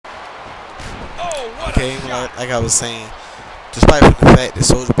Okay, like I was saying, despite the fact that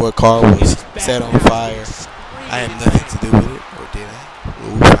Soldier Boy car was set on fire, I had nothing to do with it, or did I?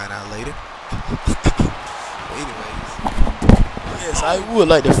 We'll find out later. But anyways, Yes, I would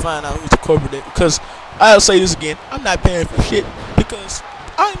like to find out who's the corporate because I'll say this again, I'm not paying for shit because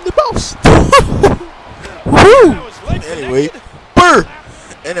I'm the boss. Woo! Anyway, burr.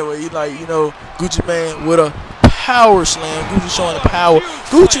 Anyway, Gucci Man with a power slam. Gucci showing the power.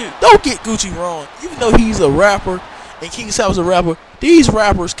 Gucci, don't get Gucci wrong. Even though he's a rapper and King Sal's a rapper, these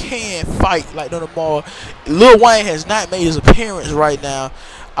rappers can fight like no tomorrow. Lil Wayne has not made his appearance right now.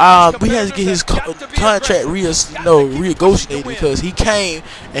 We had to get his contract renegotiated because he came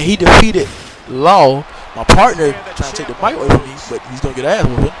and he defeated Law, my partner, trying to take the mic away from me, but he's gonna get ass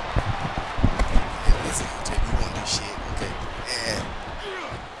whooping. listen, JB, you want this shit, okay?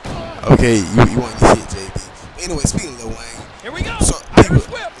 Yeah. Okay, you want this shit, JB. Anyway, speaking of Lil Wayne, Here we go. so people,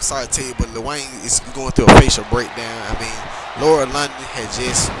 I'm sorry to tell you, but Lil Wayne is going through a facial breakdown. I mean, Laura London had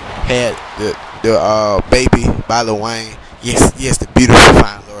just had the baby by Lil Wayne. Yes, the beautiful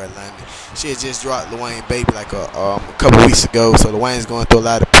fine Laura London. She had just dropped Lil Wayne baby like a couple weeks ago. So Lil Wayne's going through a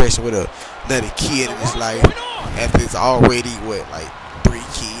lot of depression with another kid in his life. After it's already like 3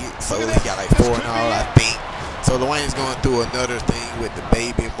 kids, so he got like 4 in all, I think. So Lil Wayne's going through another thing with the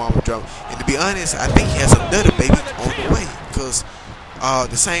baby and mama drama. And to be honest, I think he has another baby on the way. Because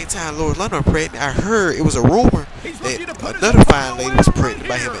the same time Laura London was pregnant, I heard it was a rumor that another fine lady was pregnant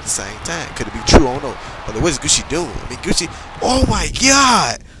by him at the same time. Could it be true? I don't know. But what's Gucci doing? I mean, Gucci, oh my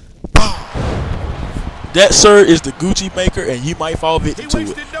God. That, sir, is the Gucci maker, and you might fall victim to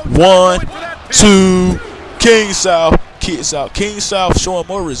it. 1, 2, King South, Kid South. King South showing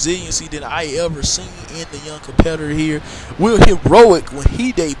more resiliency than I ever seen in the young competitor here. Will Heroic, when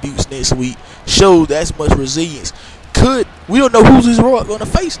he debuts next week, show that much resilience? We don't know who's Heroic going to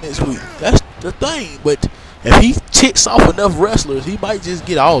face next week. That's the thing. But if he ticks off enough wrestlers, he might just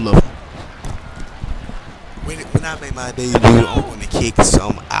get all of them. When I make my debut, I'm going to kick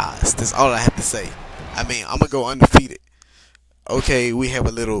some ass. That's all I have to say. I mean, I'm going to go undefeated. Okay, we have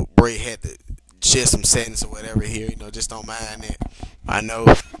a little break, had to share some settings or whatever here. Just don't mind it. I know,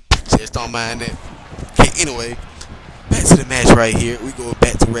 just don't mind it. Okay, anyway, back to the match right here. We go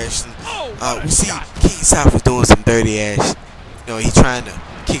back to wrestling. We see King South was doing some dirty ass. He's trying to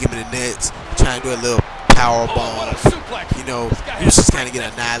kick him in the nuts, trying to do a little power bomb. He was just kind of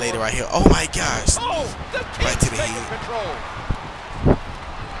getting annihilated right here. Oh my gosh. Right to the head.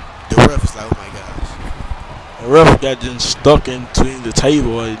 The ref is like, oh my gosh. The ref got just stuck into the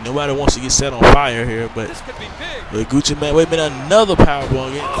table. Nobody wants to get set on fire here, but Gucci Man, wait a minute, another power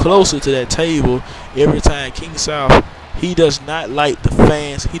bomb, getting closer to that table every time. King South, he does not like the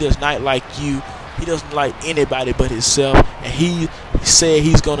fans. He does not like you. He doesn't like anybody but himself, and he said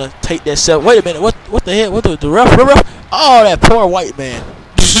he's gonna take that self. Wait a minute, what the hell? What the ref? Oh, that poor white man.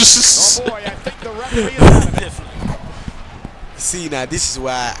 Oh boy, I think the referee is out of this. See, now this is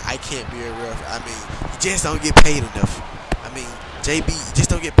why I can't be a ref. I mean, you just don't get paid enough. I mean, JB, you just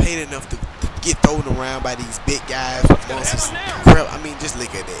don't get paid enough to get thrown around by these big guys with muscles. Crap. I mean, just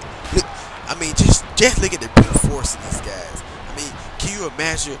look at that. Just look at the brute force of these guys. I mean, can you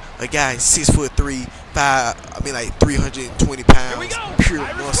imagine a guy 6'3", 320 pounds, pure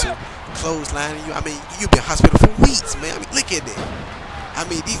muscle, clotheslining you? I mean, you've been in hospital for weeks, man. I mean, look at that. I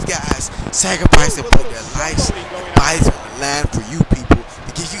mean, these guys sacrifice and put their lives and bodies on the line for you people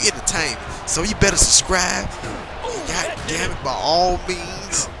to give you entertainment. So you better subscribe. God damn it, by all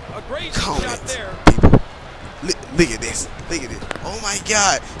means, comment, people. Look at this. Look at this. Oh my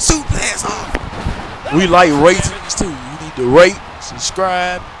God. Suplex off. We like ratings too. You need to rate,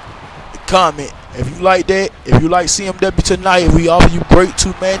 subscribe, and comment. If you like that, if you like CMW tonight, we offer you great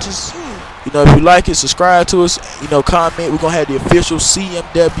 2 matches. If you like it, subscribe to us. Comment. We're gonna have the official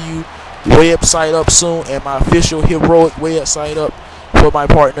CMW website up soon, and my official Heroic website up for my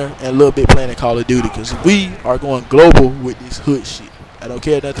partner, and a little bit playing Call of Duty, because we are going global with this hood shit. I don't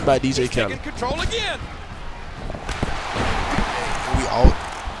care nothing about DJ Khaled. Control again. We all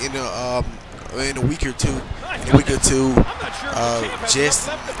in a week or two.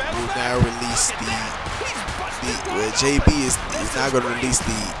 Justin will now release JB is now going to release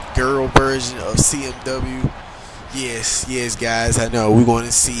the girl version of CMW. Yes, guys, I know we're going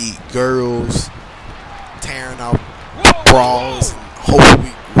to see girls tearing off bras, and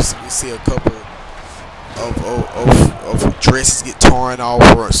hopefully we see a couple of dresses get torn off,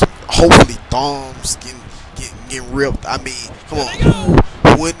 or hopefully thumbs getting ripped. I mean, come on,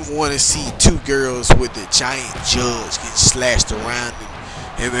 who wouldn't want to see 2 girls with the giant judge get slashed around?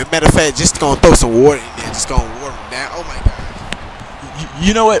 And matter of fact, just gonna throw some water in there, just gonna water them down. Oh my God.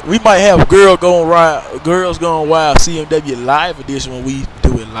 You know what? We might have girls going wild CMW live edition when we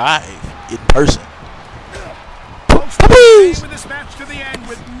do it live in person. Folks, we're staying with this match to the end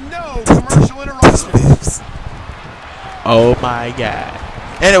with no commercial interruptions. Oh my God.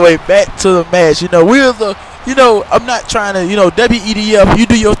 Anyway, back to the match. I'm not trying to, WEDF, you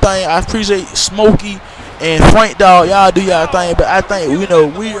do your thing. I appreciate Smokey and Frank Dog. Y'all do y'all thing. But I think,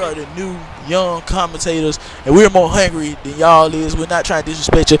 we are the new young commentators, and we're more hungry than y'all is. We're not trying to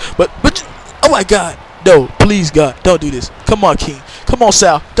disrespect you. But oh my God. No, please, God, don't do this. Come on, King. Come on,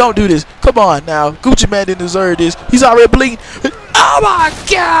 Sal. Don't do this. Come on now. Gucci Man didn't deserve this. He's already bleeding. Oh my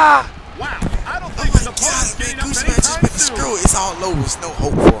God. Wow. I don't Oh think my his God, opponent's man, getting up Gucci Man just anytime been soon. screwed. It's all over. There's no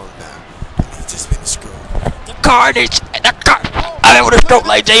hope for him now. He's just been screwed. Carnage. I don't want to stroke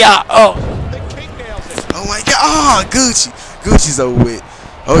like JR. Oh. The King nails it. Oh my God. Oh, Gucci. Gucci's over with.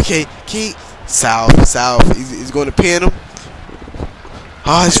 Okay, King. South is going to pin him.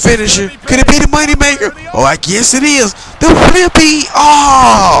 Oh, his finisher. Could it be the money maker? Oh, I guess it is. The flippy.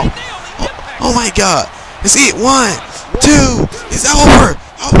 Oh. Oh my God. It's it. 1, 2. It's over.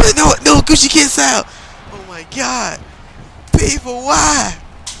 Oh, no, Gucci gets out. Oh my God. People, why?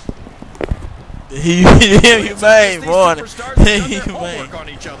 He made morning. He Homework on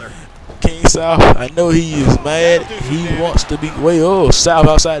each other. King South, I know he is mad. He wants to be South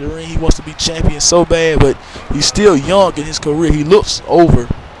outside the ring. He wants to be champion so bad, but he's still young in his career. He looks over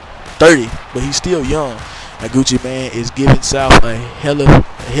 30, but he's still young. And Gucci Man is giving South a hell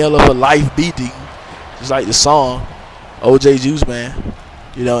of a life beating, just like the song OJ Juice Man,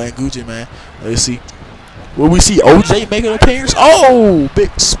 and Gucci Man. Let's see. Will we see OJ make an appearance? Oh, big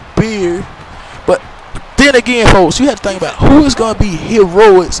spear. But then again, folks, you have to think about who is going to be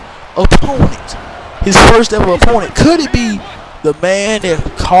Heroic's opponent, his first ever opponent. Could it be the man that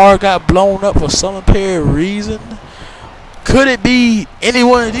car got blown up for some apparent reason? Could it be any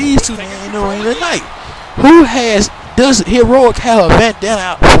one of these two men in the ring tonight? Does Heroic have a bandana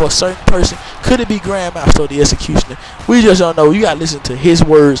out for a certain person? Could it be Grandmaster, the Executioner? We just don't know. You gotta listen to his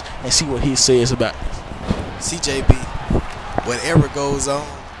words and see what he says about it. CJB, whatever goes on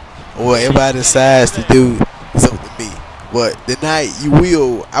or whatever I decides to do is up to me. But tonight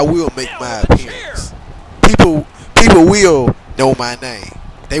I will make my appearance. People will know my name.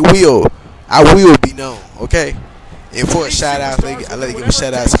 I will be known, okay? And for a shout out, I let to give a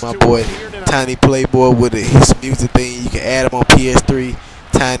shout out to my boy Tiny Playboy with his music thing. You can add him on PS3.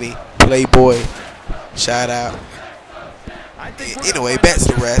 Tiny Playboy, shout out. Anyway, back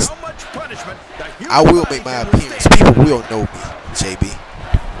to the rest. I will make my appearance. People will know me, JB.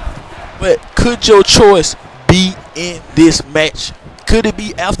 But could your choice be in this match? Could it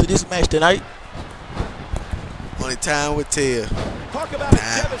be after this match tonight? Only time will tell.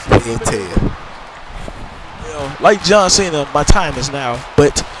 Time will tell. Like John Cena, my time is now.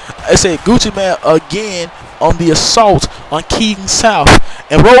 But I said Gucci Man again on the assault on King South.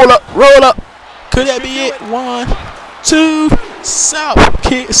 And roll up. Could that be it? 1, 2, South.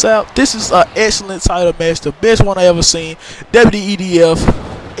 King South. This is an excellent title match. The best one I ever seen. WEDF,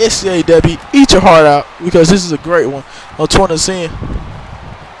 SCAW. Eat your heart out because this is a great one. On 2010.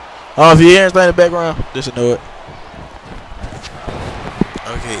 If you hear anything in the background, just know it.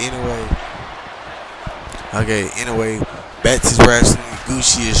 Okay, anyway, back to wrestling.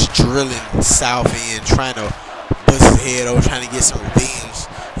 Gucci is drilling South in, trying to bust his head over, trying to get some revenge.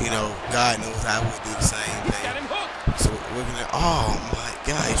 God knows I would do the same thing. So we're gonna. Oh my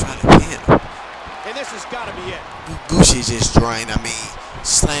God, he's trying to pin him. And this has got to be it. Gucci just drained.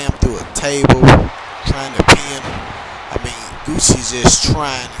 Slammed through a table, trying to pin him. Gucci's just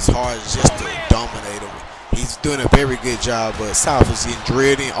trying as hard as just to dominate him. He's doing a very good job, but South is getting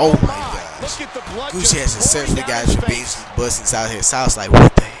drilled in. Oh my gosh. Gucci has successfully got his revenge busting South here. South's like,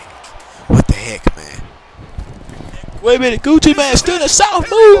 what the heck? What the heck, man? Wait a minute, Gucci Man still in the South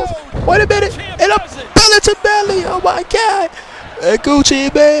move. Wait a minute, and a belly to belly. Oh my God. And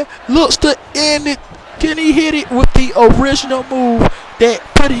Gucci Man looks to end it. Can he hit it with the original move that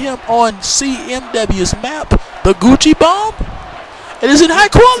put him on CMW's map, the Gucci Bomb? It is in high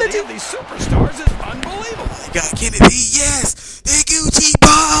quality. These superstars is unbelievable. Oh my God, can it be? Yes, the Gucci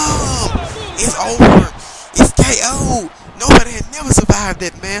Bomb. It's over. It's KO. Nobody had never survived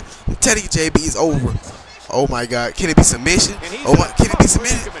that, man. I'm telling you, JB, it's over. Oh my God, can it be submission? Oh my, can it be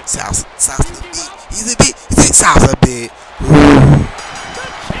submitted? South's a bit. He's a bit. South's a bit. Ooh.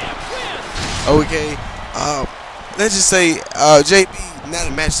 Okay. Let's just say, JB, now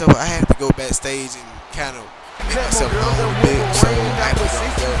the match over, I have to go backstage and kind of make myself known a bit, so I have to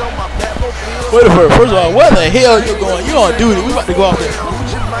go. Wait a minute, first of all, where the hell you going? You on duty? We about to go out there.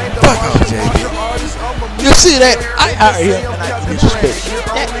 Fuck off, JB. You see that? I hire him and I disrespect.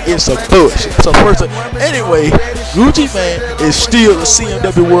 That is some bullshit. So first, anyway, Gucci Man is still the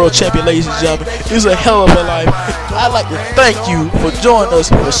CMW World Champion, ladies and gentlemen. It's a hell of a life. I'd like to thank you for joining us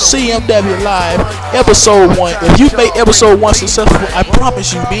for CMW Live episode 1. If you make episode 1 successful, I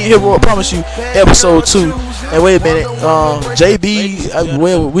promise you, me and Hero promise you episode 2. And wait a minute, JB,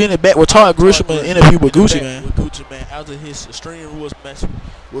 well, we're in the back with Todd Grisham in an interview with Gucci Man. With Gucci Man after his Extreme Rules match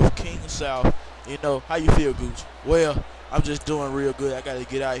with King South. You know, how you feel, Gucci? Well, I'm just doing real good. I gotta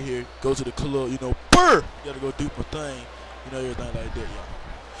get out of here, go to the club, you know, gotta go do my thing, you know, everything like that,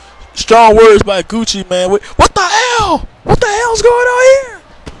 y'all. Strong words by Gucci Man. What the hell? What the hell's going on here?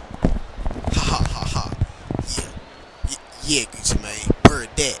 Ha ha ha ha. Yeah, Gucci Man. Bird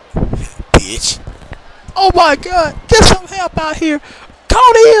that, bitch. Oh my God! Get some help out here.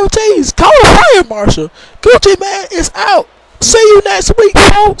 Call the EMTs. Call the fire marshal. Gucci Man is out. See you next week,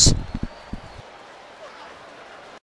 folks.